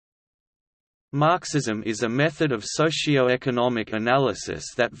Marxism is a method of socio-economic analysis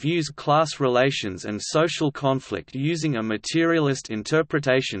that views class relations and social conflict using a materialist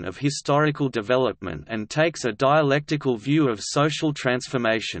interpretation of historical development and takes a dialectical view of social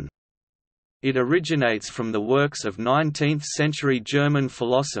transformation. It originates from the works of 19th-century German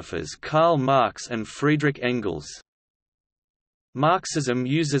philosophers Karl Marx and Friedrich Engels. Marxism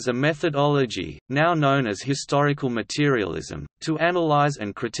uses a methodology, now known as historical materialism, to analyze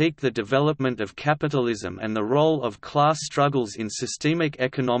and critique the development of capitalism and the role of class struggles in systemic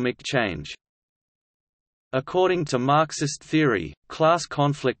economic change. According to Marxist theory, class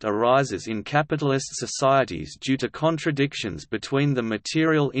conflict arises in capitalist societies due to contradictions between the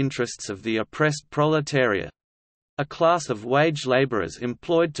material interests of the oppressed proletariat—a class of wage laborers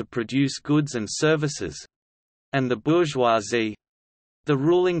employed to produce goods and services—and the bourgeoisie, the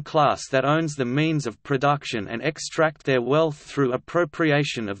ruling class that owns the means of production and extract their wealth through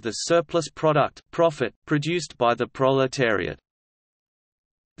appropriation of the surplus product profit produced by the proletariat.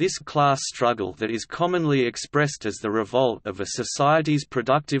 This class struggle that is commonly expressed as the revolt of a society's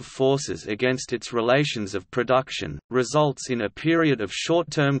productive forces against its relations of production, results in a period of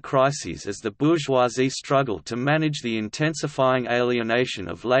short-term crises as the bourgeoisie struggle to manage the intensifying alienation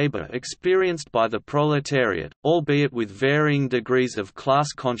of labor experienced by the proletariat, albeit with varying degrees of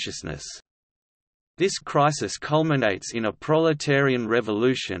class consciousness. This crisis culminates in a proletarian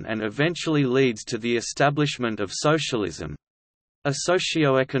revolution and eventually leads to the establishment of socialism, a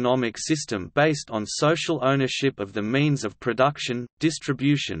socio-economic system based on social ownership of the means of production,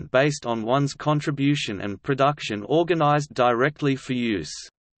 distribution based on one's contribution and production organized directly for use.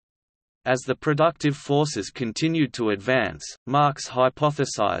 As the productive forces continued to advance, Marx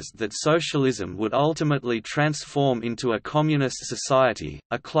hypothesized that socialism would ultimately transform into a communist society,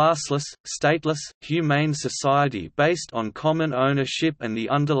 a classless, stateless, humane society based on common ownership and the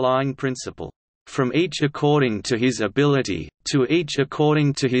underlying principle, "From each according to his ability, to each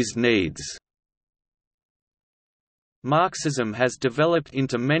according to his needs." Marxism has developed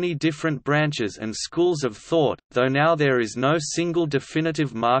into many different branches and schools of thought, though now there is no single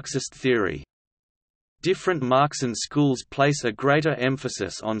definitive Marxist theory. Different Marxian schools place a greater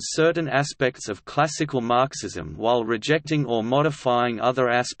emphasis on certain aspects of classical Marxism while rejecting or modifying other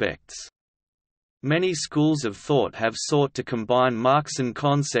aspects. Many schools of thought have sought to combine Marxian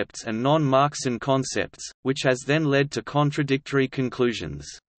concepts and non-Marxian concepts, which has then led to contradictory conclusions.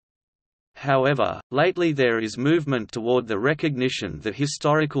 However, lately there is movement toward the recognition that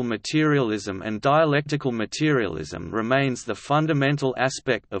historical materialism and dialectical materialism remains the fundamental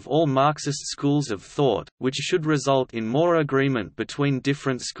aspect of all Marxist schools of thought, which should result in more agreement between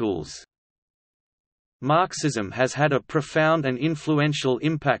different schools. Marxism has had a profound and influential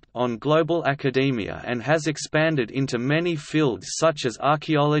impact on global academia and has expanded into many fields such as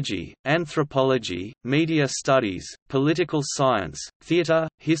archaeology, anthropology, media studies, political science, theater,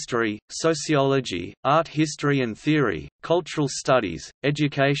 history, sociology, art history and theory, cultural studies,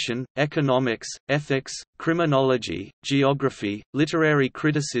 education, economics, ethics, criminology, geography, literary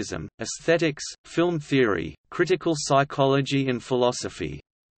criticism, aesthetics, film theory, critical psychology and philosophy.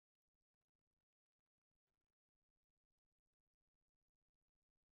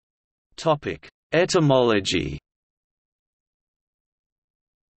 Etymology.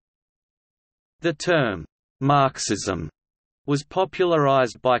 The term Marxism was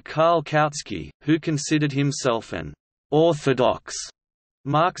popularized by Karl, who considered himself an orthodox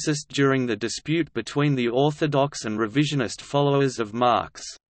Marxist during the dispute between the orthodox and revisionist followers of Marx.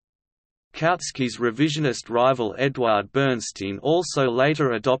 Kautsky's revisionist rival Eduard Bernstein also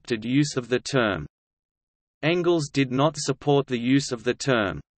later adopted use of the term. Engels did not support the use of the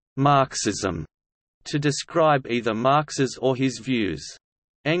term Marxism to describe either Marx's or his views.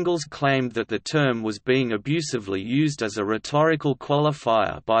 Engels claimed that the term was being abusively used as a rhetorical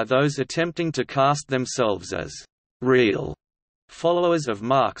qualifier by those attempting to cast themselves as real followers of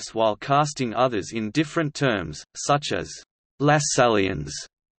Marx while casting others in different terms, such as Lassallians.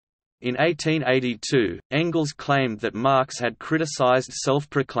 In 1882, Engels claimed that Marx had criticized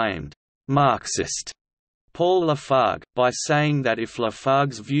self-proclaimed Marxist Paul Lafargue, by saying that if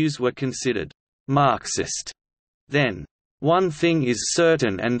Lafargue's views were considered Marxist, then, "One thing is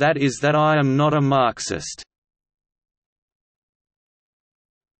certain and that is that I am not a Marxist."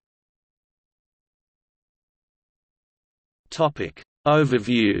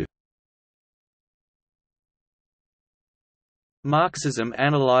 Overview. Marxism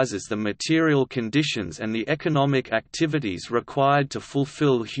analyzes the material conditions and the economic activities required to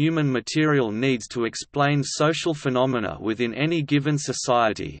fulfill human material needs to explain social phenomena within any given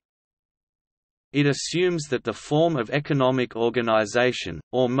society. It assumes that the form of economic organization,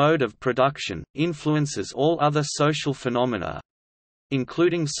 or mode of production, influences all other social phenomena,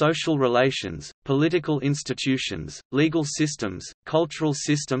 including social relations, political institutions, legal systems, cultural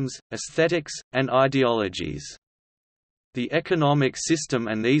systems, aesthetics, and ideologies. The economic system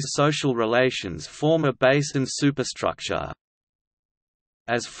and these social relations form a base and superstructure.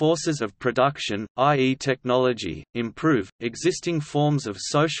 As forces of production, i.e. technology, improve, existing forms of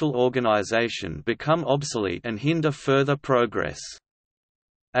social organization become obsolete and hinder further progress.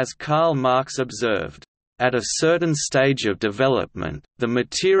 As Karl Marx observed, "At a certain stage of development, the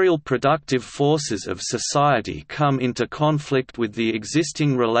material productive forces of society come into conflict with the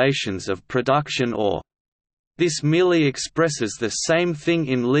existing relations of production or this merely expresses the same thing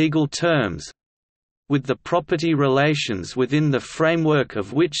in legal terms with the property relations within the framework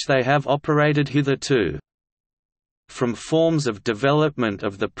of which they have operated hitherto. From forms of development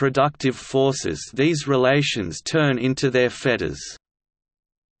of the productive forces these relations turn into their fetters.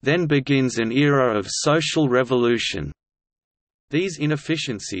 Then begins an era of social revolution." These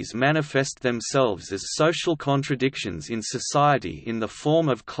inefficiencies manifest themselves as social contradictions in society in the form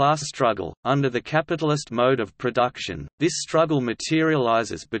of class struggle. Under the capitalist mode of production, this struggle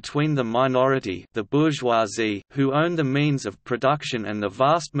materializes between the minority, the bourgeoisie, who own the means of production, and the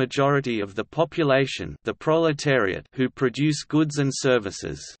vast majority of the population, the proletariat, who produce goods and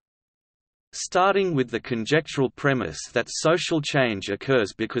services. Starting with the conjectural premise that social change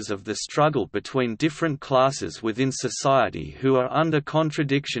occurs because of the struggle between different classes within society who are under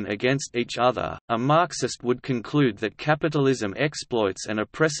contradiction against each other, a Marxist would conclude that capitalism exploits and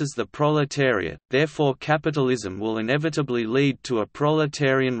oppresses the proletariat, therefore capitalism will inevitably lead to a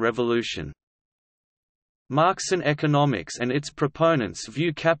proletarian revolution. Marxian economics and its proponents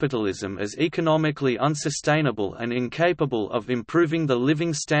view capitalism as economically unsustainable and incapable of improving the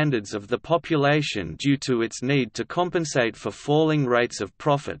living standards of the population due to its need to compensate for falling rates of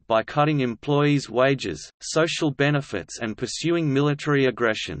profit by cutting employees' wages, social benefits and pursuing military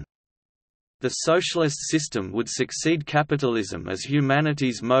aggression. The socialist system would succeed capitalism as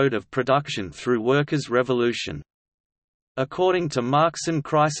humanity's mode of production through workers' revolution. According to Marxian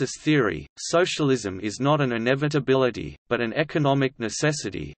crisis theory, socialism is not an inevitability, but an economic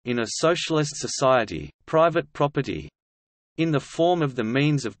necessity. In a socialist society, private property in the form of the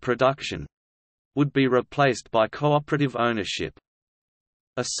means of production would be replaced by cooperative ownership.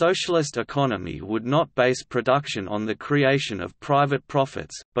 A socialist economy would not base production on the creation of private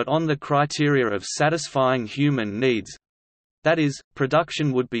profits, but on the criteria of satisfying human needs. That is,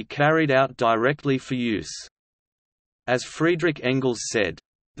 production would be carried out directly for use. As Friedrich Engels said,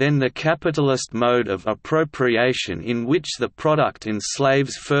 "Then the capitalist mode of appropriation in which the product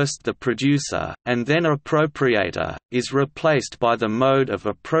enslaves first the producer, and then appropriator, is replaced by the mode of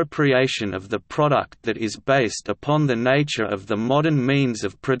appropriation of the product that is based upon the nature of the modern means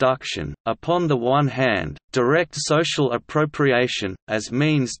of production, upon the one hand, direct social appropriation, as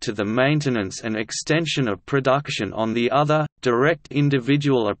means to the maintenance and extension of production, on the other, direct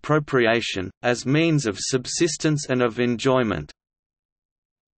individual appropriation, as means of subsistence and of enjoyment."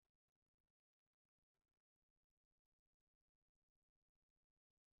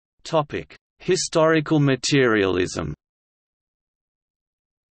 Historical materialism.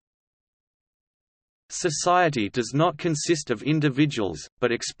 Society does not consist of individuals,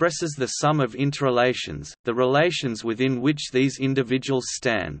 but expresses the sum of interrelations, the relations within which these individuals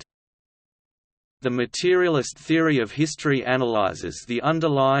stand. The materialist theory of history analyzes the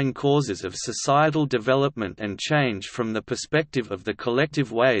underlying causes of societal development and change from the perspective of the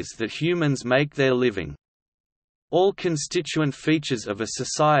collective ways that humans make their living. All constituent features of a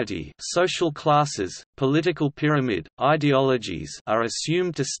society, social classes, political pyramid, ideologies, are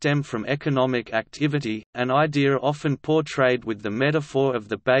assumed to stem from economic activity, an idea often portrayed with the metaphor of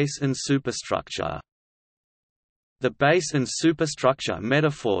the base and superstructure. The base and superstructure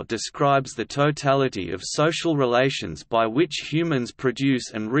metaphor describes the totality of social relations by which humans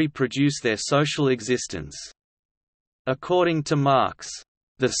produce and reproduce their social existence. According to Marx,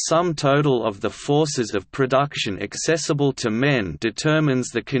 the sum total of the forces of production accessible to men determines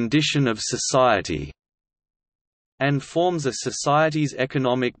the condition of society, and forms a society's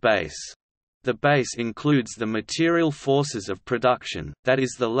economic base. The base includes the material forces of production, that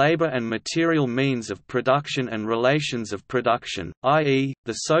is the labor and material means of production and relations of production, i.e.,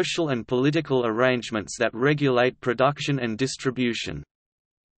 the social and political arrangements that regulate production and distribution.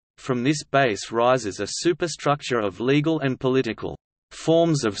 From this base rises a superstructure of legal and political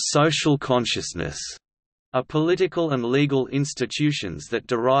forms of social consciousness, are political and legal institutions that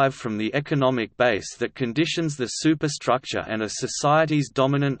derive from the economic base that conditions the superstructure and a society's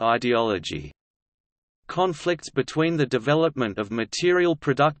dominant ideology. conflicts between the development of material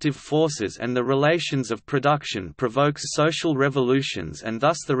productive forces and the relations of production provokes social revolutions, and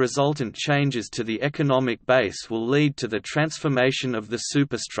thus the resultant changes to the economic base will lead to the transformation of the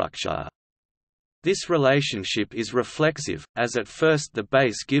superstructure. This relationship is reflexive, as at first the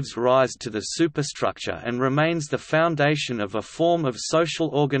base gives rise to the superstructure and remains the foundation of a form of social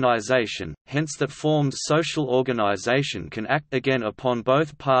organization, hence that formed social organization can act again upon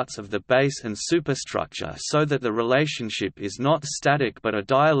both parts of the base and superstructure, so that the relationship is not static but a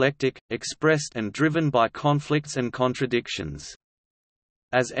dialectic, expressed and driven by conflicts and contradictions.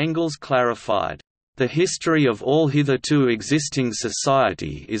 As Engels clarified, "The history of all hitherto existing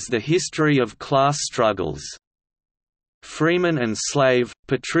society is the history of class struggles. Freeman and slave,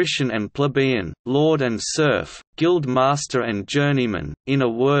 patrician and plebeian, lord and serf, guild master and journeyman, in a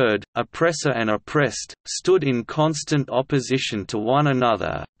word, oppressor and oppressed, stood in constant opposition to one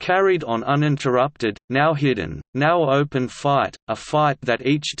another, carried on uninterrupted, now hidden, now open fight, a fight that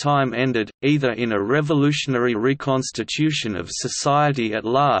each time ended, either in a revolutionary reconstitution of society at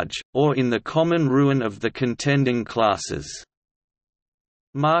large, or in the common ruin of the contending classes."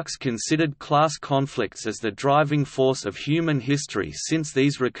 Marx considered class conflicts as the driving force of human history, since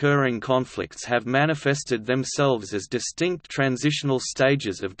these recurring conflicts have manifested themselves as distinct transitional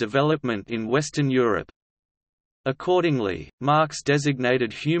stages of development in Western Europe. Accordingly, Marx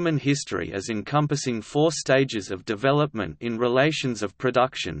designated human history as encompassing four stages of development in relations of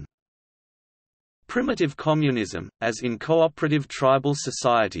production. Primitive communism, as in cooperative tribal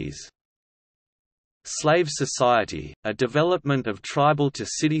societies. Slave society, a development of tribal to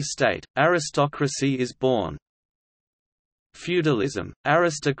city-state, aristocracy is born. Feudalism,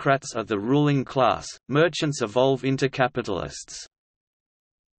 aristocrats are the ruling class, merchants evolve into capitalists.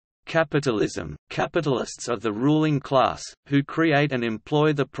 Capitalism, capitalists are the ruling class, who create and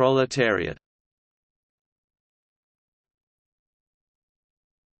employ the proletariat.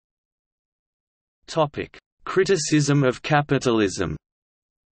 Criticism of capitalism.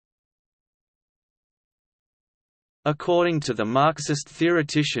 According to the Marxist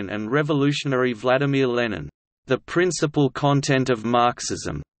theoretician and revolutionary Vladimir Lenin, the principal content of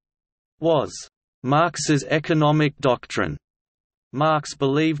Marxism was Marx's economic doctrine. Marx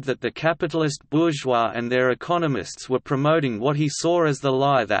believed that the capitalist bourgeois and their economists were promoting what he saw as the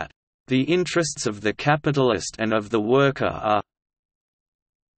lie that the interests of the capitalist and of the worker are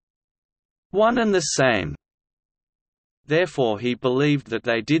one and the same. Therefore he believed that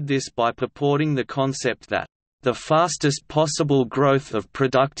they did this by purporting the concept that the fastest possible growth of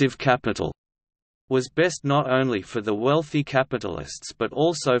productive capital was best not only for the wealthy capitalists but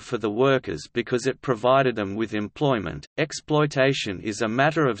also for the workers because it provided them with employment. Exploitation is a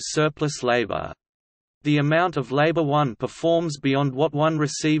matter of surplus labor. The amount of labor one performs beyond what one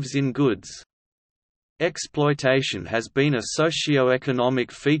receives in goods. Exploitation has been a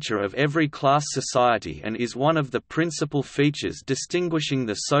socio-economic feature of every class society and is one of the principal features distinguishing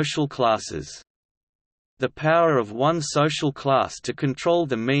the social classes. The power of one social class to control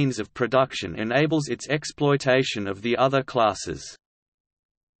the means of production enables its exploitation of the other classes.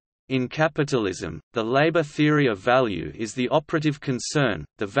 In capitalism, the labor theory of value is the operative concern.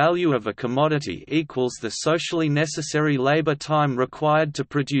 The value of a commodity equals the socially necessary labor time required to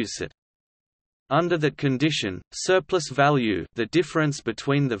produce it. Under that condition, surplus value, the difference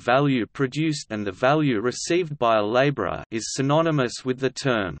between the value produced and the value received by a laborer, is synonymous with the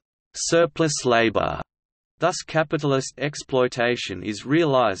term surplus labor. Thus capitalist exploitation is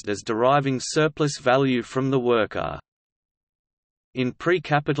realized as deriving surplus value from the worker. In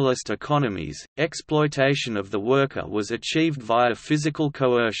pre-capitalist economies, exploitation of the worker was achieved via physical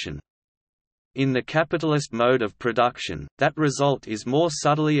coercion. In the capitalist mode of production, that result is more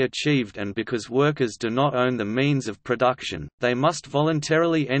subtly achieved, and because workers do not own the means of production, they must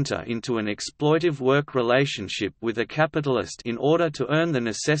voluntarily enter into an exploitive work relationship with a capitalist in order to earn the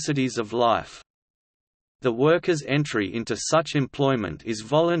necessities of life. The worker's entry into such employment is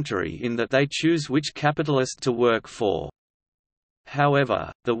voluntary in that they choose which capitalist to work for.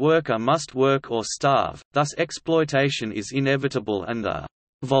 However, the worker must work or starve, thus exploitation is inevitable and the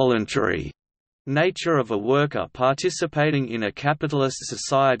voluntary nature of a worker participating in a capitalist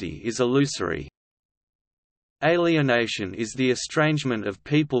society is illusory. Alienation is the estrangement of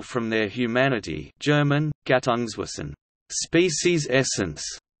people from their humanity, German, Gattungswesen, species essence,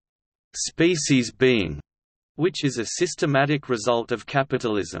 species being, which is a systematic result of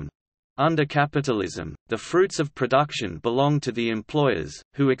capitalism. Under capitalism, the fruits of production belong to the employers,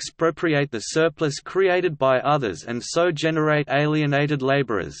 who expropriate the surplus created by others and so generate alienated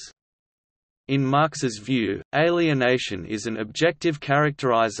laborers. In Marx's view, alienation is an objective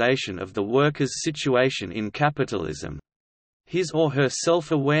characterization of the worker's situation in capitalism. His or her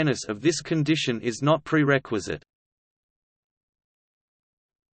self-awareness of this condition is not prerequisite.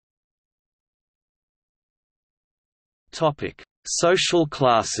 Social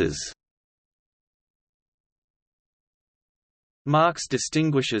classes. Marx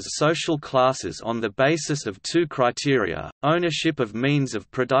distinguishes social classes on the basis of two criteria: ownership of means of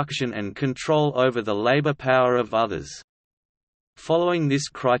production and control over the labor power of others. Following this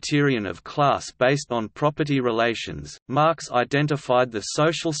criterion of class based on property relations, Marx identified the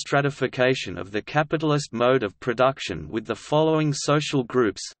social stratification of the capitalist mode of production with the following social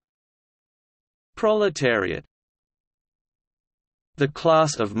groups: proletariat, the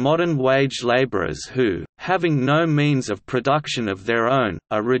class of modern wage laborers who, having no means of production of their own,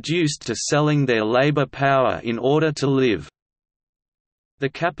 are reduced to selling their labor power in order to live. The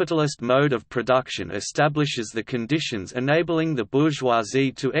capitalist mode of production establishes the conditions enabling the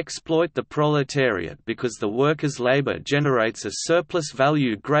bourgeoisie to exploit the proletariat because the workers' labor generates a surplus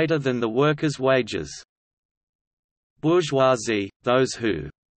value greater than the workers' wages. Bourgeoisie, those who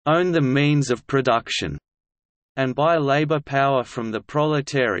own the means of production and buy labor power from the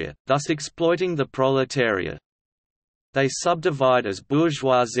proletariat, thus exploiting the proletariat. They subdivide as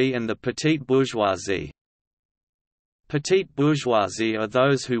bourgeoisie and the petite bourgeoisie. Petite bourgeoisie are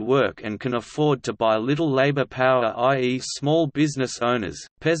those who work and can afford to buy little labor power, i.e. small business owners,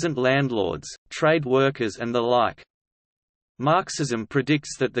 peasant landlords, trade workers and the like. Marxism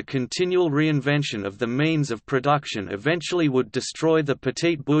predicts that the continual reinvention of the means of production eventually would destroy the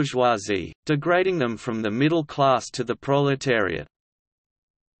petite bourgeoisie, degrading them from the middle class to the proletariat.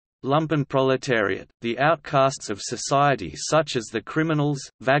 Lumpenproletariat, the outcasts of society such as the criminals,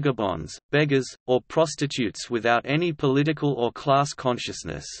 vagabonds, beggars, or prostitutes without any political or class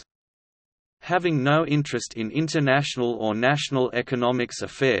consciousness. Having no interest in international or national economics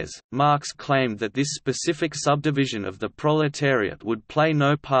affairs, Marx claimed that this specific subdivision of the proletariat would play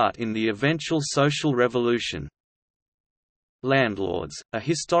no part in the eventual social revolution. Landlords, a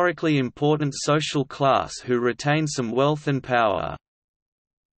historically important social class who retain some wealth and power.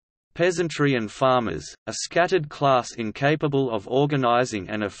 Peasantry and farmers, a scattered class incapable of organizing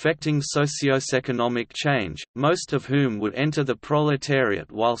and effecting socio-economic change, most of whom would enter the proletariat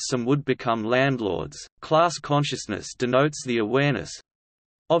while some would become landlords. Class consciousness denotes the awareness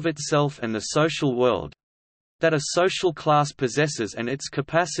of itself and the social world that a social class possesses and its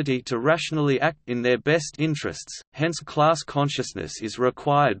capacity to rationally act in their best interests, hence class consciousness is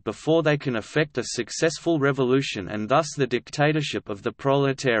required before they can effect a successful revolution and thus the dictatorship of the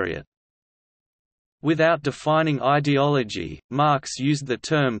proletariat. Without defining ideology, Marx used the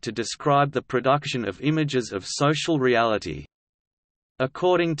term to describe the production of images of social reality.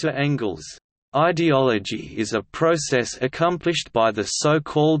 According to Engels, ideology is a process accomplished by the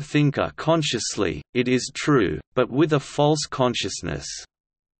so-called thinker consciously, it is true, but with a false consciousness.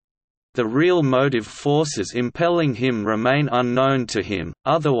 The real motive forces impelling him remain unknown to him,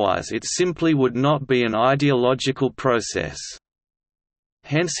 otherwise it simply would not be an ideological process.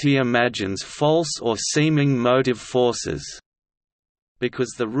 Hence he imagines false or seeming motive forces.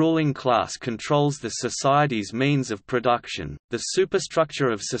 Because the ruling class controls the society's means of production, the superstructure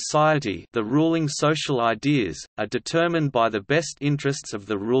of society, the ruling social ideas, are determined by the best interests of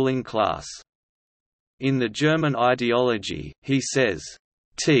the ruling class. In the German ideology, he says,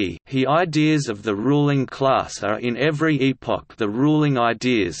 The ideas of the ruling class are in every epoch the ruling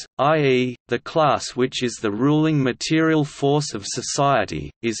ideas, i.e., the class which is the ruling material force of society,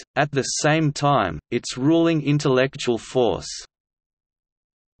 is, at the same time, its ruling intellectual force.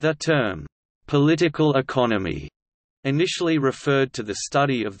 The term, "political economy", initially referred to the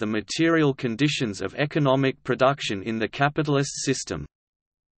study of the material conditions of economic production in the capitalist system.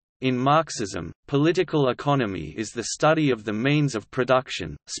 In Marxism, political economy is the study of the means of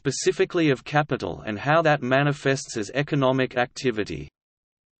production, specifically of capital and how that manifests as economic activity.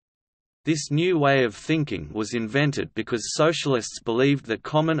 This new way of thinking was invented because socialists believed that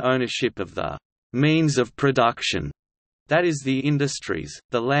common ownership of the means of production, that is the industries,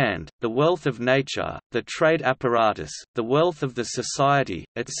 the land, the wealth of nature, the trade apparatus, the wealth of the society,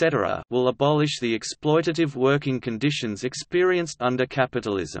 etc., will abolish the exploitative working conditions experienced under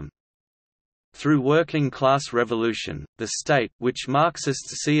capitalism. Through working class revolution, the state, which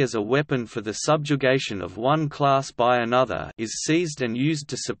Marxists see as a weapon for the subjugation of one class by another, is seized and used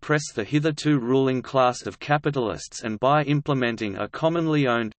to suppress the hitherto ruling class of capitalists and by implementing a commonly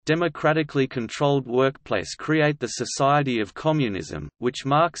owned, democratically controlled workplace create the society of communism, which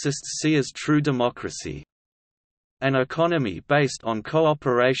Marxists see as true democracy. an economy based on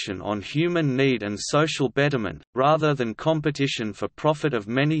cooperation on human need and social betterment, rather than competition for profit of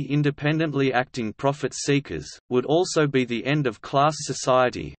many independently acting profit seekers, would also be the end of class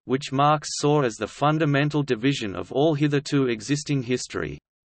society, which Marx saw as the fundamental division of all hitherto existing history.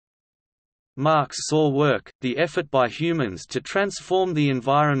 Marx saw work, the effort by humans to transform the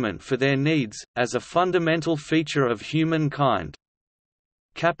environment for their needs, as a fundamental feature of humankind.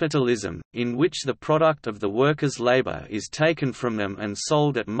 Capitalism, in which the product of the workers' labor is taken from them and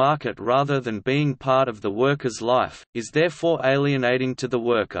sold at market rather than being part of the worker's life, is therefore alienating to the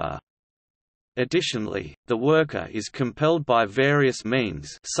worker. Additionally, the worker is compelled by various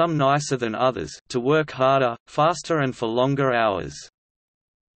means, some nicer than others, to work harder, faster and for longer hours.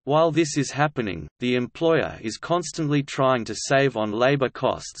 While this is happening, the employer is constantly trying to save on labor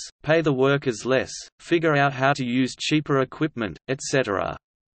costs, pay the workers less, figure out how to use cheaper equipment, etc.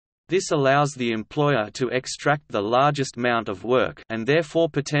 This allows the employer to extract the largest amount of work and therefore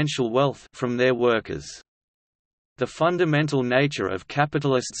potential wealth from their workers. The fundamental nature of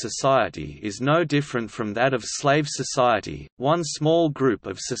capitalist society is no different from that of slave society, one small group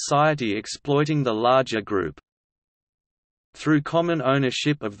of society exploiting the larger group. Through common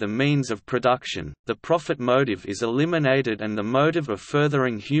ownership of the means of production, the profit motive is eliminated and the motive of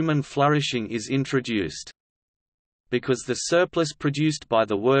furthering human flourishing is introduced. Because the surplus produced by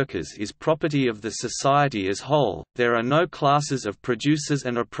the workers is property of the society as whole, there are no classes of producers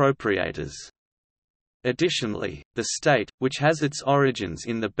and appropriators. Additionally, the state, which has its origins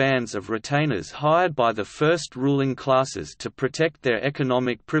in the bands of retainers hired by the first ruling classes to protect their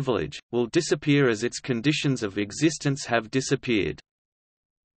economic privilege, will disappear as its conditions of existence have disappeared.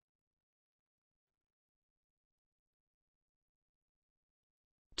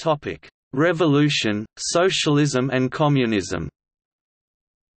 Revolution, socialism and communism.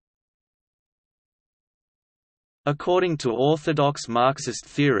 According to orthodox Marxist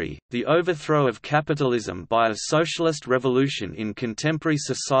theory, the overthrow of capitalism by a socialist revolution in contemporary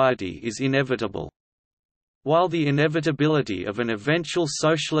society is inevitable. While the inevitability of an eventual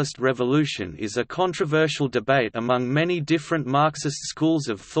socialist revolution is a controversial debate among many different Marxist schools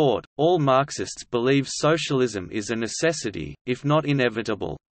of thought, all Marxists believe socialism is a necessity, if not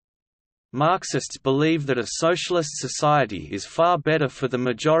inevitable. Marxists believe that a socialist society is far better for the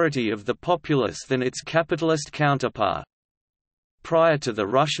majority of the populace than its capitalist counterpart. Prior to the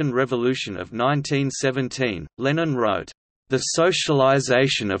Russian Revolution of 1917, Lenin wrote, "The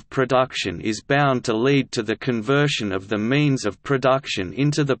socialization of production is bound to lead to the conversion of the means of production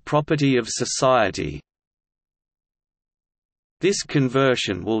into the property of society. This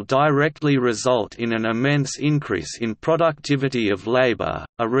conversion will directly result in an immense increase in productivity of labor,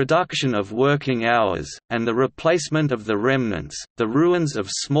 a reduction of working hours, and the replacement of the remnants, the ruins of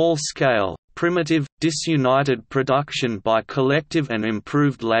small-scale, primitive, disunited production by collective and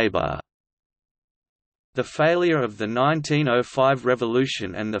improved labor." The failure of the 1905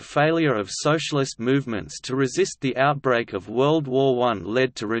 revolution and the failure of socialist movements to resist the outbreak of World War I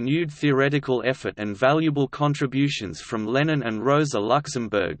led to renewed theoretical effort and valuable contributions from Lenin and Rosa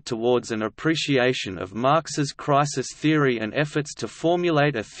Luxemburg towards an appreciation of Marx's crisis theory and efforts to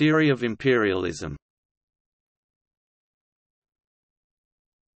formulate a theory of imperialism.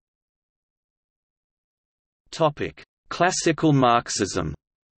 Classical Marxism.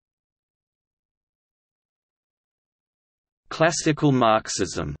 Classical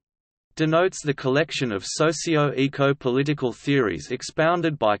Marxism denotes the collection of socio-eco-political theories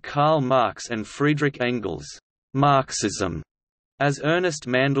expounded by Karl Marx and Friedrich Engels. Marxism, as Ernest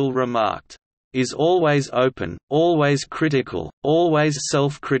Mandel remarked, is always open, always critical, always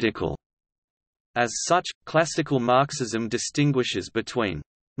self-critical. As such, classical Marxism distinguishes between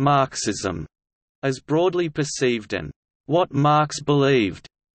Marxism, as broadly perceived, and what Marx believed.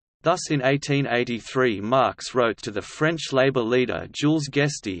 Thus in 1883 Marx wrote to the French labor leader Jules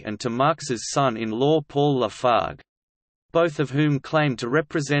Guesty and to Marx's son-in-law Paul Lafargue—both of whom claimed to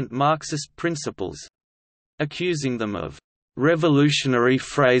represent Marxist principles—accusing them of «revolutionary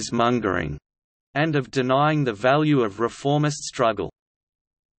phrase-mongering» and of denying the value of reformist struggle.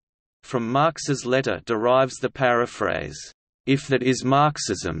 From Marx's letter derives the paraphrase, "If that is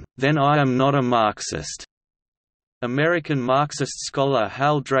Marxism, then I am not a Marxist." American Marxist scholar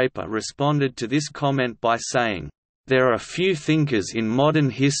Hal Draper responded to this comment by saying, "There are few thinkers in modern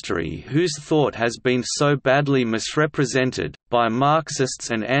history whose thought has been so badly misrepresented, by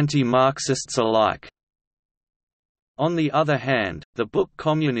Marxists and anti-Marxists alike." On the other hand, the book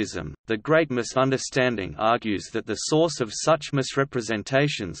Communism, The Great Misunderstanding argues that the source of such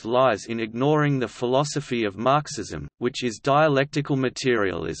misrepresentations lies in ignoring the philosophy of Marxism, which is dialectical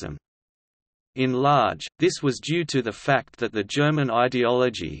materialism. In large, this was due to the fact that the German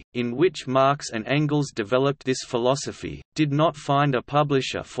ideology, in which Marx and Engels developed this philosophy, did not find a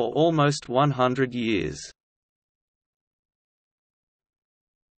publisher for almost 100 years.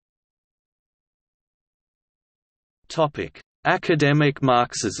 Academic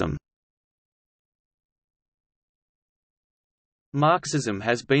Marxism. Marxism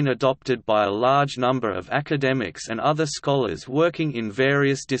has been adopted by a large number of academics and other scholars working in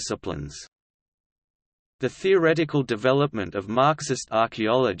various disciplines. The theoretical development of Marxist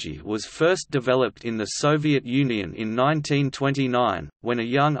archaeology was first developed in the Soviet Union in 1929, when a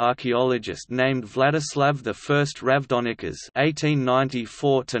young archaeologist named Vladislav I Ravdonikas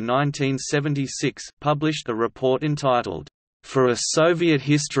 (1894–1976) published a report entitled, "For a Soviet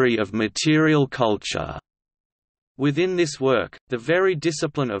History of Material Culture." Within this work, the very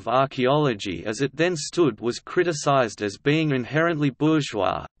discipline of archaeology as it then stood was criticized as being inherently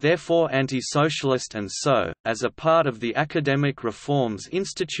bourgeois, therefore anti-socialist, and so, as a part of the academic reforms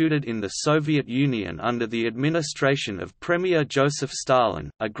instituted in the Soviet Union under the administration of Premier Joseph Stalin,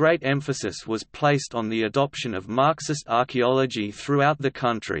 a great emphasis was placed on the adoption of Marxist archaeology throughout the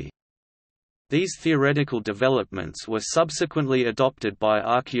country. These theoretical developments were subsequently adopted by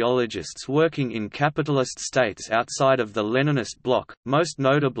archaeologists working in capitalist states outside of the Leninist bloc, most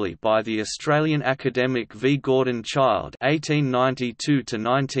notably by the Australian academic V. Gordon Childe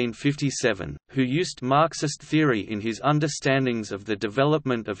 (1892–1957), who used Marxist theory in his understandings of the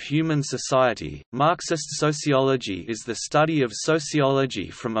development of human society. Marxist sociology is the study of sociology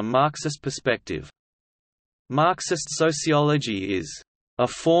from a Marxist perspective. Marxist sociology is a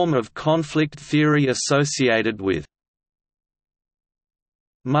form of conflict theory associated with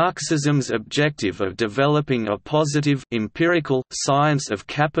Marxism's objective of developing a positive empirical science of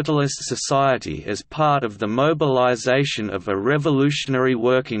capitalist society as part of the mobilization of a revolutionary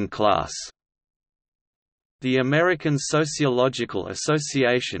working class. The American Sociological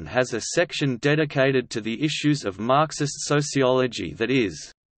Association has a section dedicated to the issues of Marxist sociology that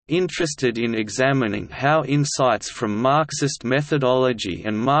is interested in examining how insights from Marxist methodology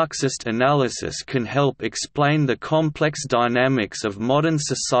and Marxist analysis can help explain the complex dynamics of modern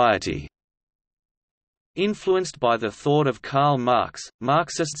society. Influenced by the thought of Karl Marx,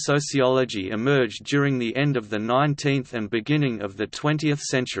 Marxist sociology emerged during the end of the 19th and beginning of the 20th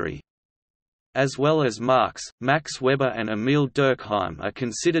century. As well as Marx, Max Weber and Emil Durkheim are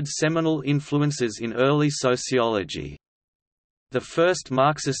considered seminal influences in early sociology. The first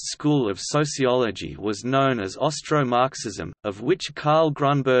Marxist school of sociology was known as Austro-Marxism, of which Karl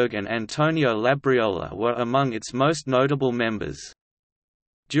Grunberg and Antonio Labriola were among its most notable members.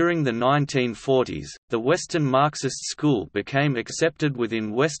 During the 1940s, the Western Marxist school became accepted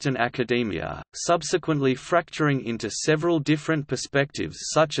within Western academia, subsequently fracturing into several different perspectives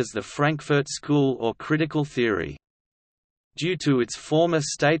such as the Frankfurt School or critical theory. Due to its former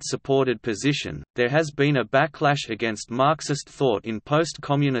state-supported position, there has been a backlash against Marxist thought in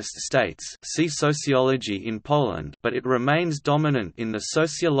post-communist states, see sociology in Poland, but it remains dominant in the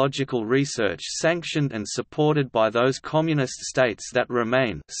sociological research sanctioned and supported by those communist states that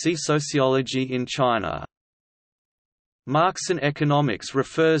remain, see sociology in China. Marxian economics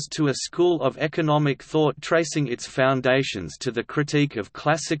refers to a school of economic thought tracing its foundations to the critique of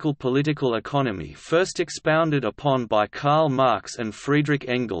classical political economy first expounded upon by Karl Marx and Friedrich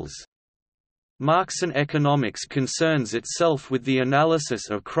Engels. Marxian economics concerns itself with the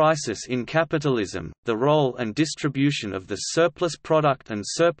analysis of crisis in capitalism, the role and distribution of the surplus product and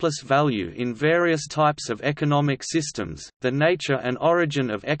surplus value in various types of economic systems, the nature and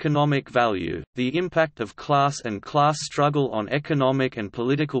origin of economic value, the impact of class and class struggle on economic and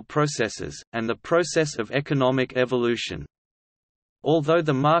political processes, and the process of economic evolution. Although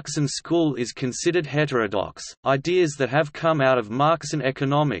the Marxian school is considered heterodox, ideas that have come out of Marxian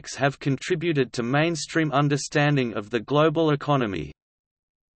economics have contributed to mainstream understanding of the global economy.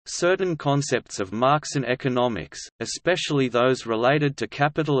 Certain concepts of Marxian economics, especially those related to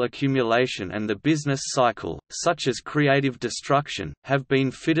capital accumulation and the business cycle, such as creative destruction, have been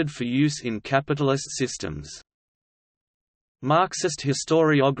fitted for use in capitalist systems. Marxist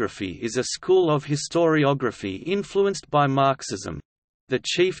historiography is a school of historiography influenced by Marxism. The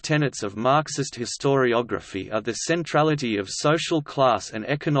chief tenets of Marxist historiography are the centrality of social class and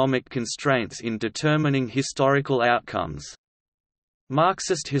economic constraints in determining historical outcomes.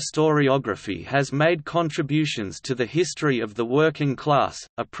 Marxist historiography has made contributions to the history of the working class,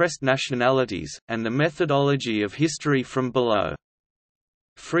 oppressed nationalities, and the methodology of history from below.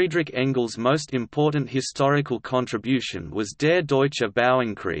 Friedrich Engels' most important historical contribution was Der Deutsche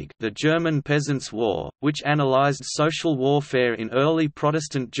Bauernkrieg, the German Peasants' War, which analyzed social warfare in early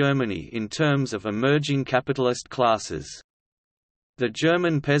Protestant Germany in terms of emerging capitalist classes. The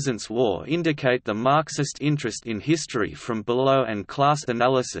German Peasants' War indicate the Marxist interest in history from below and class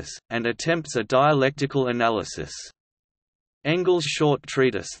analysis, and attempts a dialectical analysis. Engels' short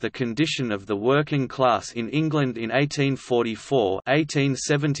treatise The Condition of the Working Class in England in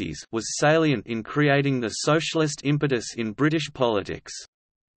 1844–1870s was salient in creating the socialist impetus in British politics.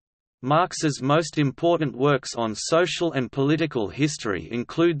 Marx's most important works on social and political history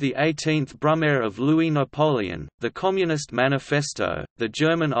include the 18th Brumaire of Louis Napoleon, the Communist Manifesto, the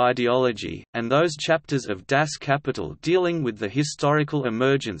German Ideology, and those chapters of Das Kapital dealing with the historical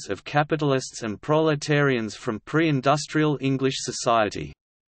emergence of capitalists and proletarians from pre-industrial English society.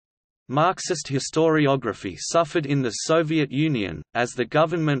 Marxist historiography suffered in the Soviet Union, as the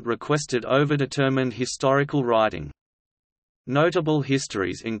government requested overdetermined historical writing. Notable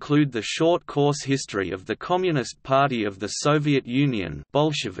histories include the short course history of the Communist Party of the Soviet Union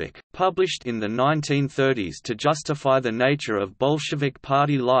Bolshevik, published in the 1930s to justify the nature of Bolshevik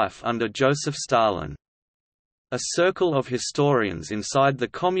party life under Joseph Stalin. A circle of historians inside the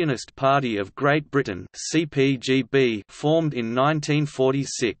Communist Party of Great Britain (CPGB) formed in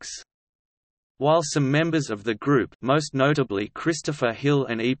 1946. While some members of the group, most notably Christopher Hill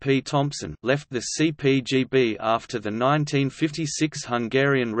and E. P. Thompson, left the CPGB after the 1956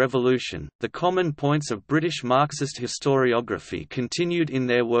 Hungarian Revolution, the common points of British Marxist historiography continued in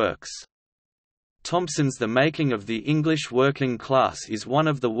their works. Thompson's The Making of the English Working Class is one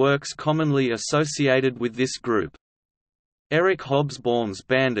of the works commonly associated with this group. Eric Hobsbawm's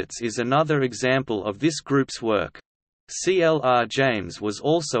Bandits is another example of this group's work. C.L.R. James was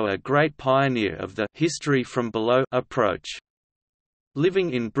also a great pioneer of the «history from below» approach.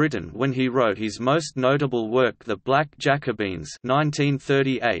 Living in Britain when he wrote his most notable work The Black Jacobins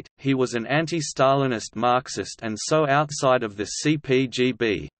 1938, he was an anti-Stalinist Marxist and so outside of the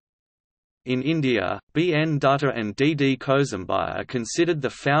CPGB. In India, B. N. Dutta and D. D. Kozumbai are considered the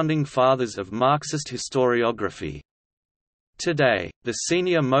founding fathers of Marxist historiography. Today, the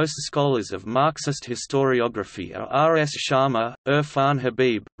senior-most scholars of Marxist historiography are R. S. Sharma, Irfan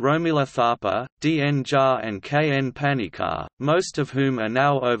Habib, Romila Thapa, D. N. Jha and K. N. Panikkar, most of whom are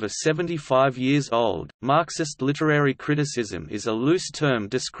now over 75 years old. Marxist literary criticism is a loose term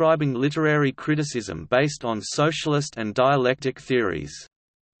describing literary criticism based on socialist and dialectic theories.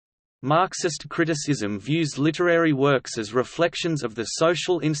 Marxist criticism views literary works as reflections of the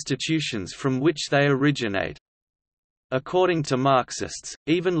social institutions from which they originate. According to Marxists,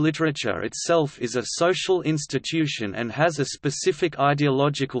 even literature itself is a social institution and has a specific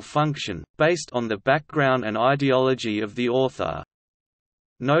ideological function, based on the background and ideology of the author.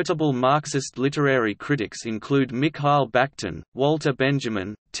 Notable Marxist literary critics include Mikhail Bakhtin, Walter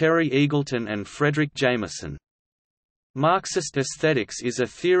Benjamin, Terry Eagleton and Frederick Jameson. Marxist aesthetics is a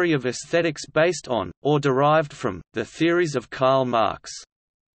theory of aesthetics based on, or derived from, the theories of Karl Marx.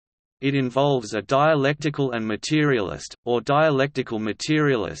 It involves a dialectical and materialist, or dialectical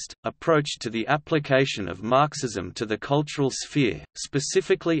materialist, approach to the application of Marxism to the cultural sphere,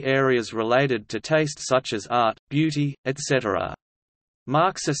 specifically areas related to taste such as art, beauty, etc.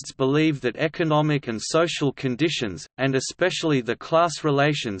 Marxists believe that economic and social conditions, and especially the class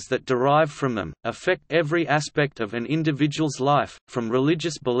relations that derive from them, affect every aspect of an individual's life, from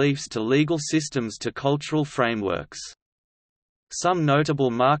religious beliefs to legal systems to cultural frameworks. Some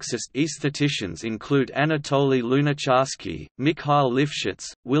notable Marxist aestheticians include Anatoly Lunacharsky, Mikhail Lifshitz,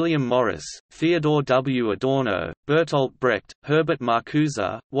 William Morris, Theodore W. Adorno, Bertolt Brecht, Herbert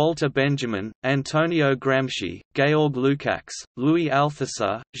Marcuse, Walter Benjamin, Antonio Gramsci, Georg Lukács, Louis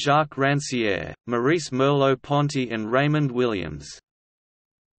Althusser, Jacques Rancière, Maurice Merleau-Ponty and Raymond Williams.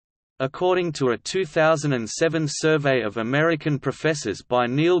 According to a 2007 survey of American professors by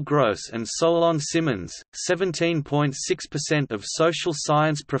Neil Gross and Solon Simmons, 17.6% of social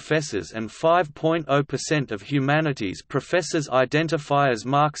science professors and 5.0% of humanities professors identify as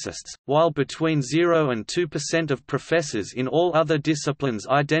Marxists, while between 0 and 2% of professors in all other disciplines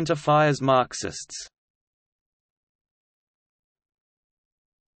identify as Marxists.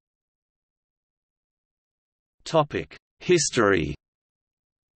 History.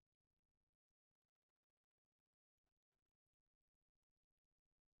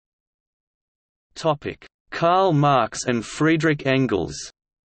 Karl Marx and Friedrich Engels.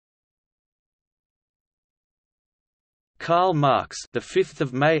 Karl Marx, the 5th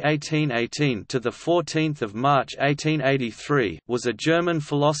of May 1818 to the 14th of March 1883, was a German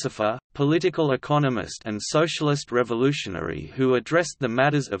philosopher, political economist and socialist revolutionary who addressed the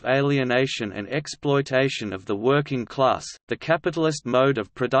matters of alienation and exploitation of the working class, the capitalist mode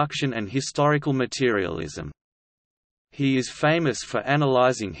of production and historical materialism. He is famous for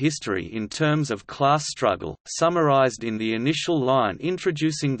analyzing history in terms of class struggle, summarized in the initial line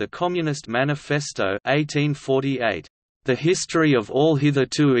introducing the Communist Manifesto 1848. The history of all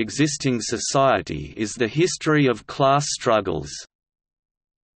hitherto existing society is the history of class struggles.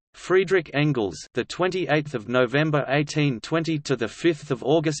 Friedrich Engels, the 28th of November 1820 to the 5th of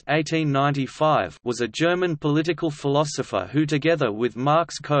August 1895, was a German political philosopher who together with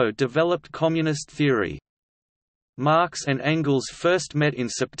Marx co-developed communist theory. Marx and Engels first met in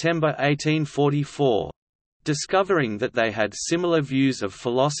September 1844. Discovering that they had similar views of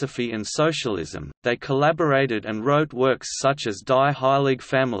philosophy and socialism, they collaborated and wrote works such as Die Heilige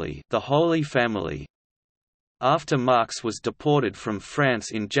Family, The Holy Family. After Marx was deported from France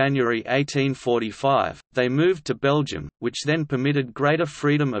in January 1845, they moved to Belgium, which then permitted greater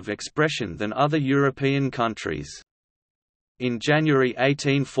freedom of expression than other European countries. In January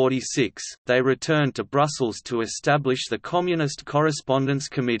 1846, they returned to Brussels to establish the Communist Correspondence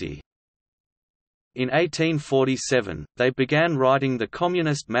Committee. In 1847, they began writing the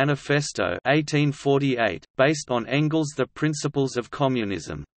Communist Manifesto 1848, based on Engels' The Principles of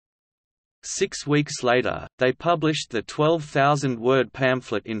Communism. 6 weeks later, they published the 12,000-word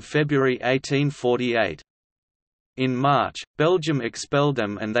pamphlet in February 1848. In March, Belgium expelled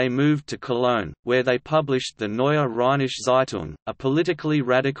them and they moved to Cologne, where they published the Neue Rheinische Zeitung, a politically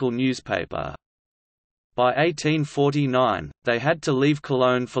radical newspaper. By 1849, they had to leave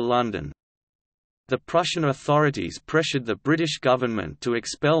Cologne for London. The Prussian authorities pressured the British government to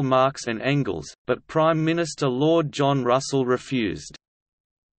expel Marx and Engels, but Prime Minister Lord John Russell refused.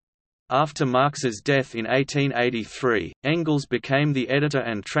 After Marx's death in 1883, Engels became the editor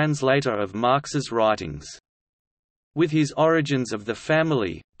and translator of Marx's writings. With his Origins of the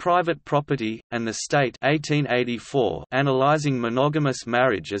Family, Private Property, and the State 1884, analyzing monogamous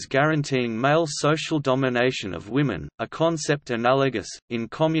marriage as guaranteeing male social domination of women, a concept analogous, in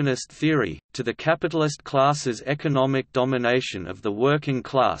communist theory, to the capitalist class's economic domination of the working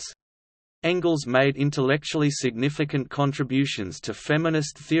class. Engels made intellectually significant contributions to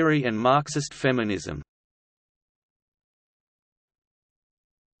feminist theory and Marxist feminism.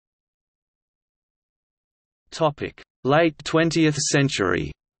 Late 20th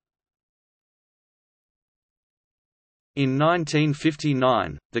century. In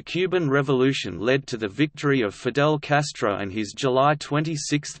 1959, the Cuban Revolution led to the victory of Fidel Castro and his July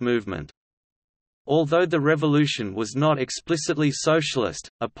 26 movement. Although the revolution was not explicitly socialist,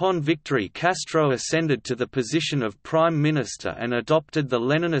 upon victory Castro ascended to the position of prime minister and adopted the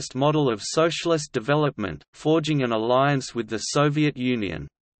Leninist model of socialist development, forging an alliance with the Soviet Union.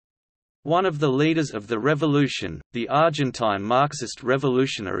 One of the leaders of the revolution, the Argentine Marxist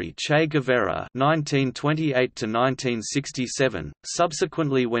revolutionary Che Guevara (1928–1967),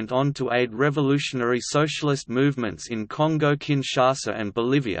 subsequently went on to aid revolutionary socialist movements in Congo-Kinshasa and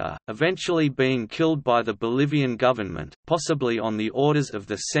Bolivia, eventually being killed by the Bolivian government, possibly on the orders of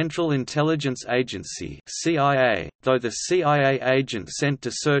the Central Intelligence Agency (CIA). Though the CIA agent sent to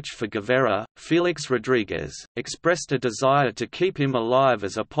search for Guevara, Felix Rodriguez, expressed a desire to keep him alive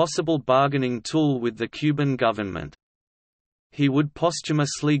as a possible bargaining tool with the Cuban government. He would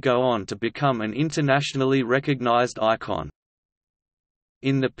posthumously go on to become an internationally recognized icon.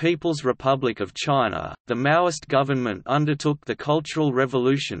 In the People's Republic of China, the Maoist government undertook the Cultural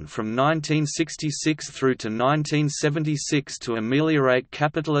Revolution from 1966 through to 1976 to ameliorate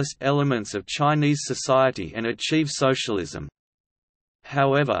capitalist elements of Chinese society and achieve socialism.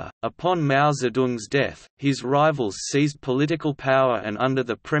 However, upon Mao Zedong's death, his rivals seized political power and under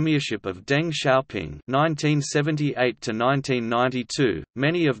the premiership of Deng Xiaoping (1978–1992),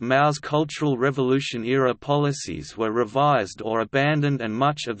 many of Mao's Cultural Revolution-era policies were revised or abandoned and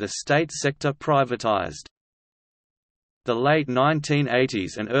much of the state sector privatized. The late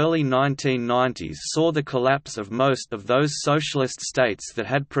 1980s and early 1990s saw the collapse of most of those socialist states that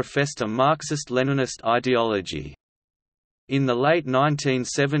had professed a Marxist-Leninist ideology. In the late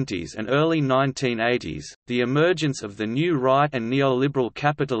 1970s and early 1980s, the emergence of the new right and neoliberal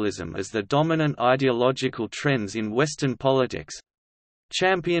capitalism as the dominant ideological trends in Western politics,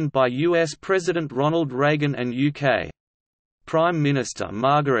 championed by US President Ronald Reagan and UK Prime Minister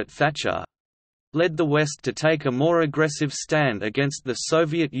Margaret Thatcher, led the West to take a more aggressive stand against the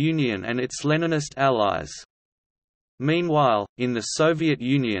Soviet Union and its Leninist allies. Meanwhile, in the Soviet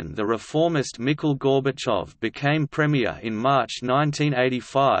Union the reformist Mikhail Gorbachev became premier in March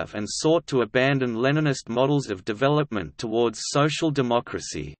 1985 and sought to abandon Leninist models of development towards social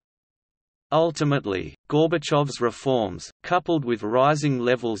democracy. Ultimately, Gorbachev's reforms, coupled with rising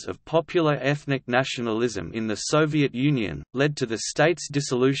levels of popular ethnic nationalism in the Soviet Union, led to the state's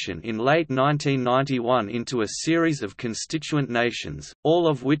dissolution in late 1991 into a series of constituent nations, all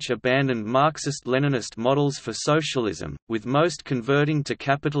of which abandoned Marxist-Leninist models for socialism, with most converting to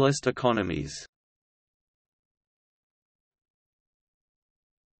capitalist economies.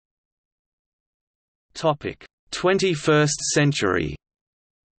 Topic: 21st century.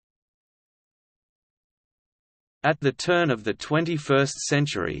 At the turn of the 21st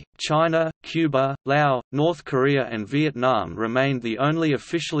century, China, Cuba, Laos, North Korea and Vietnam remained the only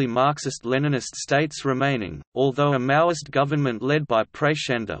officially Marxist-Leninist states remaining, although a Maoist government led by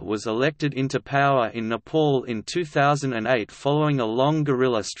Prachanda was elected into power in Nepal in 2008 following a long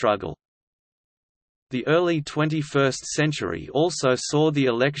guerrilla struggle. The early 21st century also saw the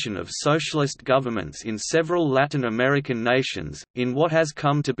election of socialist governments in several Latin American nations, in what has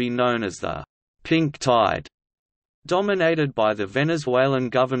come to be known as the «pink tide». Dominated by the Venezuelan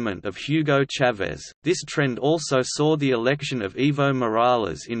government of Hugo Chavez, this trend also saw the election of Evo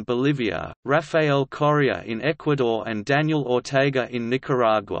Morales in Bolivia, Rafael Correa in Ecuador and Daniel Ortega in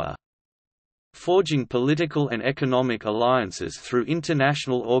Nicaragua. Forging political and economic alliances through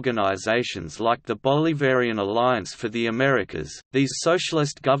international organizations like the Bolivarian Alliance for the Americas, these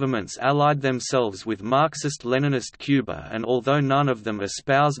socialist governments allied themselves with Marxist-Leninist Cuba, and although none of them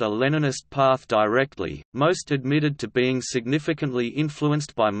espoused a Leninist path directly, most admitted to being significantly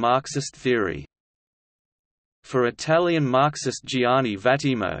influenced by Marxist theory. For Italian Marxist Gianni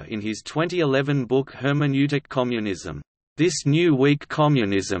Vattimo in his 2011 book Hermeneutic Communism, this new weak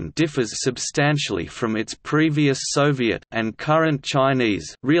communism differs substantially from its previous Soviet and current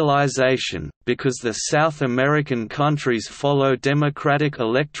Chinese realization, because the South American countries follow democratic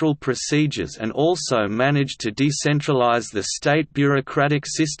electoral procedures and also manage to decentralize the state bureaucratic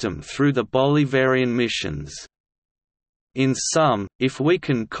system through the Bolivarian missions. In sum, if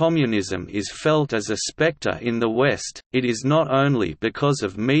weakened communism is felt as a specter in the West, it is not only because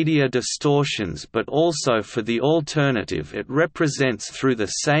of media distortions but also for the alternative it represents through the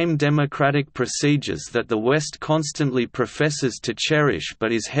same democratic procedures that the West constantly professes to cherish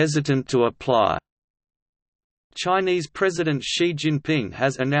but is hesitant to apply. Chinese President Xi Jinping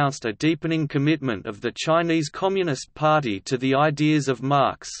has announced a deepening commitment of the Chinese Communist Party to the ideas of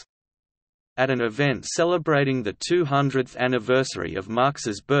Marx. At an event celebrating the 200th anniversary of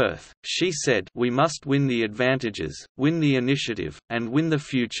Marx's birth, Xi said, "We must win the advantages, win the initiative, and win the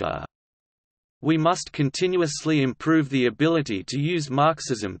future. We must continuously improve the ability to use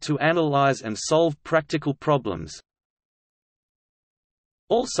Marxism to analyze and solve practical problems."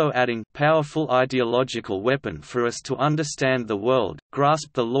 Also adding, "Powerful ideological weapon for us to understand the world,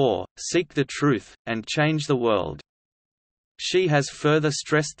 grasp the law, seek the truth, and change the world." Xi has further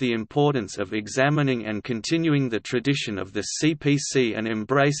stressed the importance of examining and continuing the tradition of the CPC and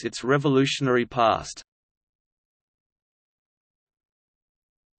embrace its revolutionary past.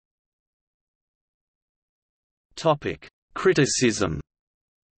 Criticism.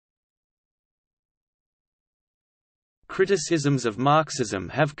 Criticisms of Marxism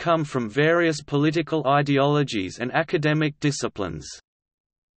have come from various political ideologies and academic disciplines.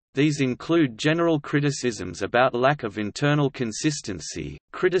 These include general criticisms about lack of internal consistency,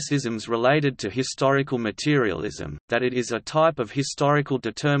 criticisms related to historical materialism, that it is a type of historical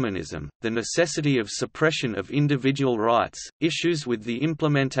determinism, the necessity of suppression of individual rights, issues with the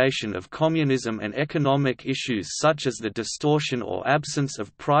implementation of communism and economic issues such as the distortion or absence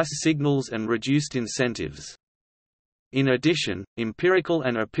of price signals and reduced incentives. In addition, empirical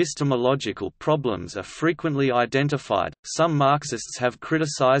and epistemological problems are frequently identified. Some Marxists have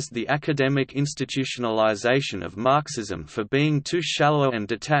criticized the academic institutionalization of Marxism for being too shallow and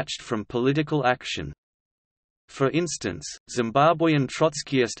detached from political action. For instance, Zimbabwean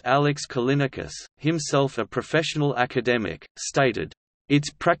Trotskyist Alex Kalinikis, himself a professional academic, stated, "Its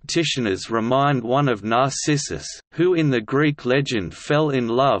practitioners remind one of Narcissus, who in the Greek legend fell in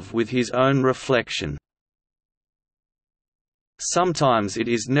love with his own reflection. Sometimes it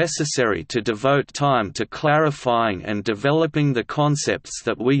is necessary to devote time to clarifying and developing the concepts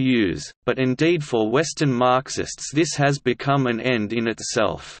that we use, but indeed for Western Marxists this has become an end in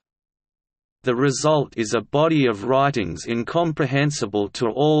itself. The result is a body of writings incomprehensible to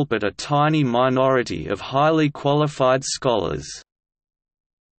all but a tiny minority of highly qualified scholars."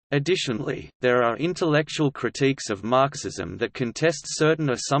 Additionally, there are intellectual critiques of Marxism that contest certain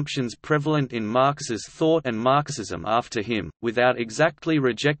assumptions prevalent in Marx's thought and Marxism after him, without exactly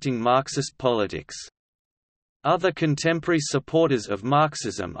rejecting Marxist politics. Other contemporary supporters of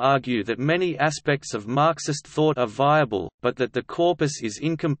Marxism argue that many aspects of Marxist thought are viable, but that the corpus is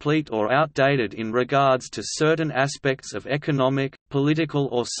incomplete or outdated in regards to certain aspects of economic, political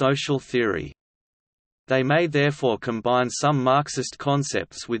or social theory. They may therefore combine some Marxist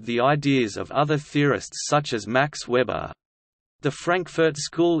concepts with the ideas of other theorists such as Max Weber. The Frankfurt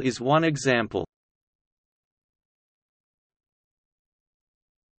School is one example.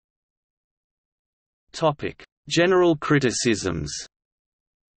 General criticisms.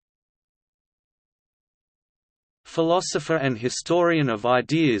 Philosopher and historian of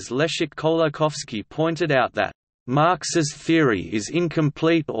ideas Leszek Kolakowski pointed out that Marx's theory is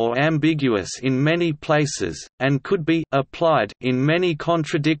incomplete or ambiguous in many places, and could be applied in many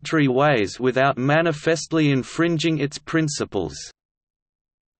contradictory ways without manifestly infringing its principles.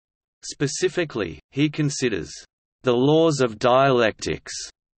 Specifically, he considers the laws of dialectics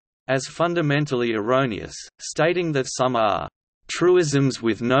as fundamentally erroneous, stating that some are truisms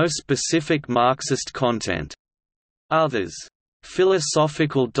with no specific Marxist content, others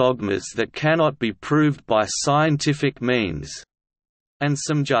philosophical dogmas that cannot be proved by scientific means, and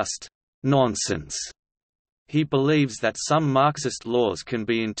some just nonsense. He believes that some Marxist laws can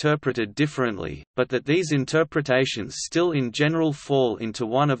be interpreted differently, but that these interpretations still in general fall into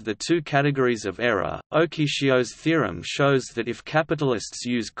one of the two categories of error. Okishio's theorem shows that if capitalists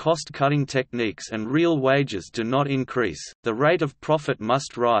use cost-cutting techniques and real wages do not increase, the rate of profit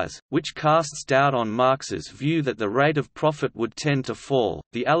must rise, which casts doubt on Marx's view that the rate of profit would tend to fall.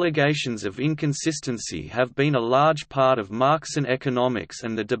 The allegations of inconsistency have been a large part of Marxian economics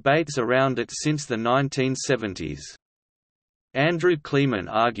and the debates around it since the 1970s. Andrew Kleeman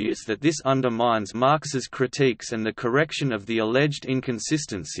argues that this undermines Marx's critiques and the correction of the alleged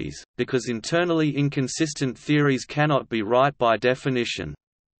inconsistencies, because internally inconsistent theories cannot be right by definition.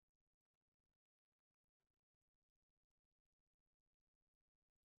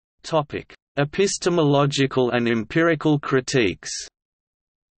 Epistemological and empirical critiques.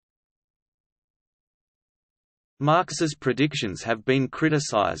 Marx's predictions have been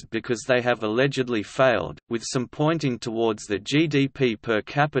criticized because they have allegedly failed, with some pointing towards the GDP per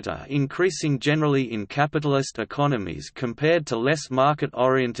capita increasing generally in capitalist economies compared to less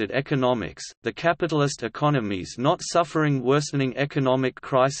market-oriented economics, the capitalist economies not suffering worsening economic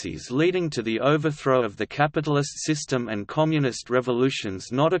crises leading to the overthrow of the capitalist system and communist revolutions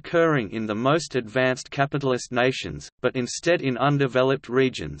not occurring in the most advanced capitalist nations, but instead in undeveloped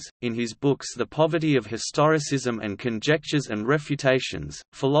regions. In his books The Poverty of Historicism and Conjectures and Refutations,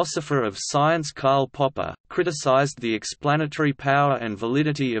 philosopher of science Karl Popper criticized the explanatory power and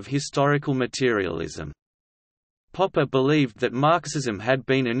validity of historical materialism. Popper believed that Marxism had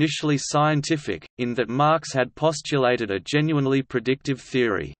been initially scientific, in that Marx had postulated a genuinely predictive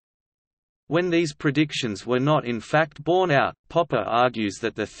theory. When these predictions were not in fact borne out, Popper argues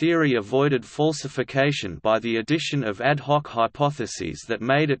that the theory avoided falsification by the addition of ad hoc hypotheses that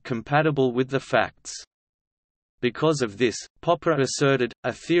made it compatible with the facts. Because of this, Popper asserted,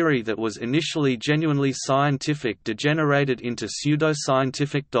 a theory that was initially genuinely scientific degenerated into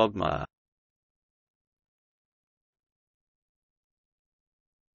pseudo-scientific dogma.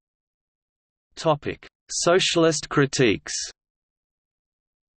 Socialist critiques.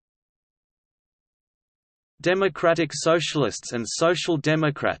 Democratic socialists and social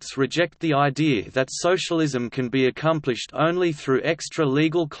democrats reject the idea that socialism can be accomplished only through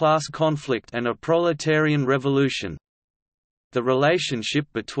extra-legal class conflict and a proletarian revolution. The relationship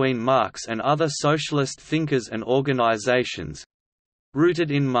between Marx and other socialist thinkers and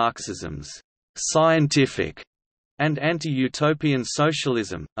organizations—rooted in Marxism's scientific and anti-utopian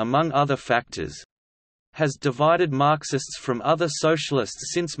socialism, among other factors—has divided Marxists from other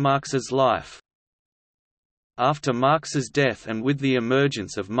socialists since Marx's life. After Marx's death and with the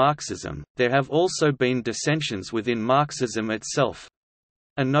emergence of Marxism, there have also been dissensions within Marxism itself.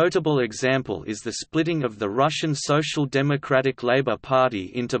 A notable example is the splitting of the Russian Social Democratic Labour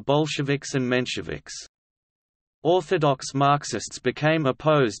Party into Bolsheviks and Mensheviks. Orthodox Marxists became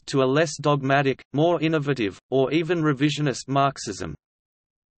opposed to a less dogmatic, more innovative, or even revisionist Marxism.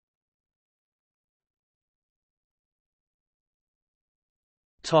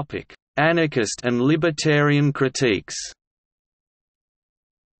 Anarchist and libertarian critiques.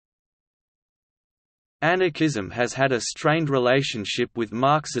 Anarchism has had a strained relationship with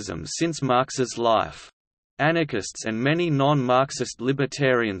Marxism since Marx's life. Anarchists and many non-Marxist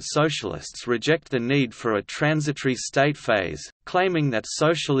libertarian socialists reject the need for a transitory state phase, claiming that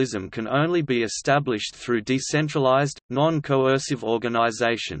socialism can only be established through decentralized, non-coercive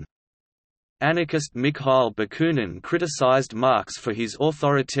organization. Anarchist Mikhail Bakunin criticized Marx for his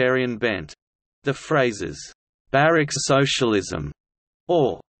authoritarian bent. The phrases, "barracks socialism"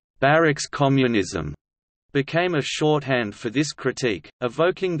 or "barracks communism" became a shorthand for this critique,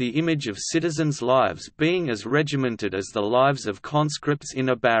 evoking the image of citizens' lives being as regimented as the lives of conscripts in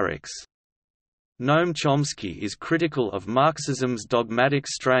a barracks. Noam Chomsky is critical of Marxism's dogmatic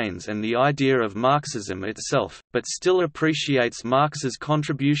strains and the idea of Marxism itself, but still appreciates Marx's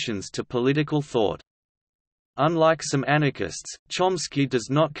contributions to political thought. Unlike some anarchists, Chomsky does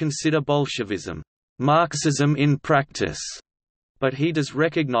not consider Bolshevism Marxism in practice, but he does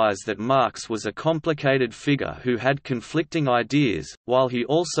recognize that Marx was a complicated figure who had conflicting ideas. While he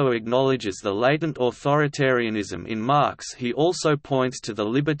also acknowledges the latent authoritarianism in Marx, he also points to the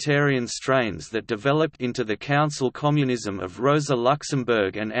libertarian strains that developed into the council communism of Rosa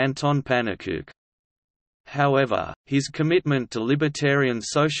Luxemburg and Anton Pannekoek. However, his commitment to libertarian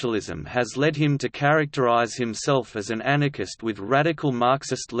socialism has led him to characterize himself as an anarchist with radical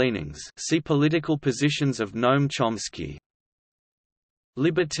Marxist leanings. See Political Positions of Noam Chomsky.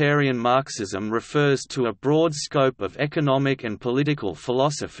 Libertarian Marxism refers to a broad scope of economic and political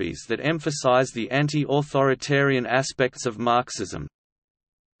philosophies that emphasize the anti-authoritarian aspects of Marxism.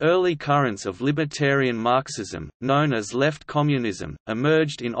 Early currents of libertarian Marxism, known as left communism,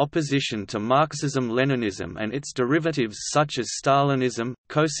 emerged in opposition to Marxism-Leninism and its derivatives such as Stalinism,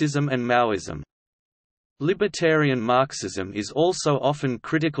 Cosism and Maoism. Libertarian Marxism is also often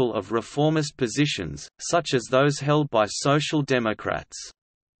critical of reformist positions, such as those held by Social Democrats.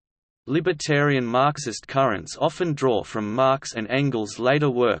 Libertarian Marxist currents often draw from Marx and Engels'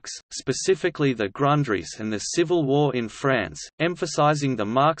 later works, specifically the Grundrisse and the Civil War in France, emphasizing the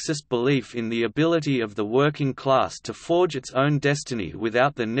Marxist belief in the ability of the working class to forge its own destiny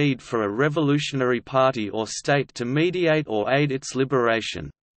without the need for a revolutionary party or state to mediate or aid its liberation.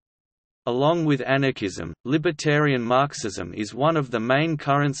 Along with anarchism, libertarian Marxism is one of the main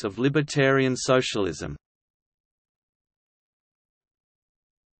currents of libertarian socialism.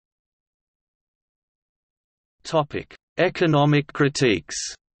 Economic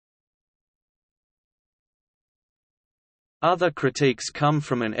critiques. Other critiques come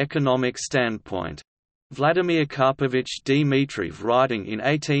from an economic standpoint. Vladimir Karpovich Dmitriev writing in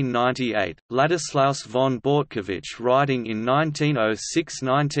 1898, Ladislaus von Bortkovich writing in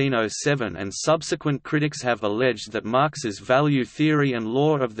 1906–1907 and subsequent critics have alleged that Marx's value theory and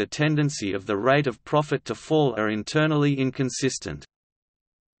law of the tendency of the rate of profit to fall are internally inconsistent.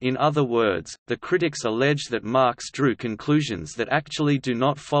 In other words, the critics allege that Marx drew conclusions that actually do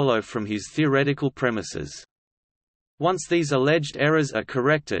not follow from his theoretical premises. Once these alleged errors are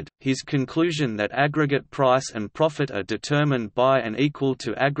corrected, his conclusion that aggregate price and profit are determined by and equal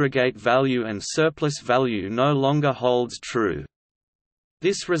to aggregate value and surplus value no longer holds true.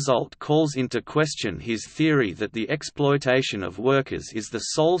 This result calls into question his theory that the exploitation of workers is the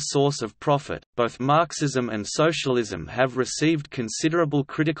sole source of profit. Both Marxism and socialism have received considerable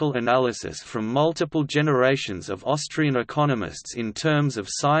critical analysis from multiple generations of Austrian economists in terms of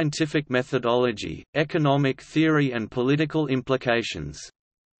scientific methodology, economic theory, and political implications.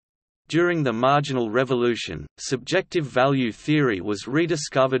 During the Marginal Revolution, subjective value theory was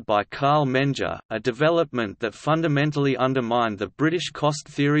rediscovered by Karl Menger, a development that fundamentally undermined the British cost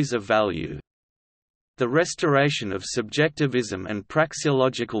theories of value. The restoration of subjectivism and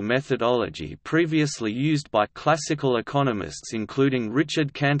praxeological methodology previously used by classical economists including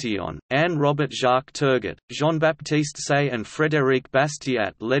Richard Cantillon, Anne Robert Jacques Turgot, Jean-Baptiste Say and Frédéric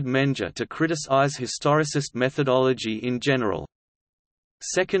Bastiat led Menger to criticize historicist methodology in general.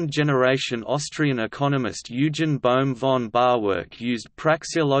 Second-generation Austrian economist Eugen Bohm von Barwerk used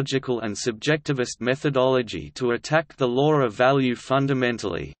praxeological and subjectivist methodology to attack the law of value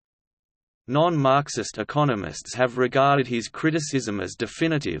fundamentally. Non-Marxist economists have regarded his criticism as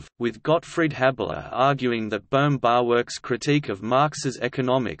definitive, with Gottfried Haberler arguing that Bohm-Barwerk's critique of Marx's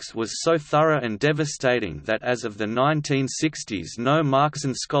economics was so thorough and devastating that as of the 1960s no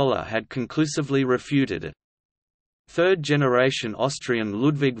Marxian scholar had conclusively refuted it. Third-generation Austrian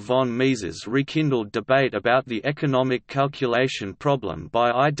Ludwig von Mises rekindled debate about the economic calculation problem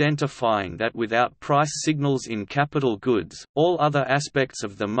by identifying that without price signals in capital goods, all other aspects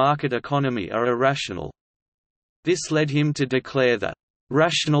of the market economy are irrational. This led him to declare that,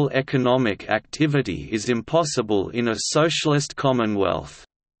 "rational economic activity is impossible in a socialist commonwealth."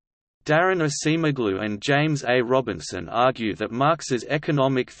 Darren Acemoglu and James A. Robinson argue that Marx's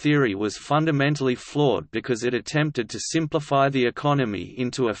economic theory was fundamentally flawed because it attempted to simplify the economy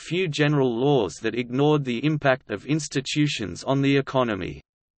into a few general laws that ignored the impact of institutions on the economy.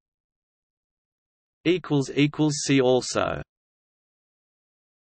 See also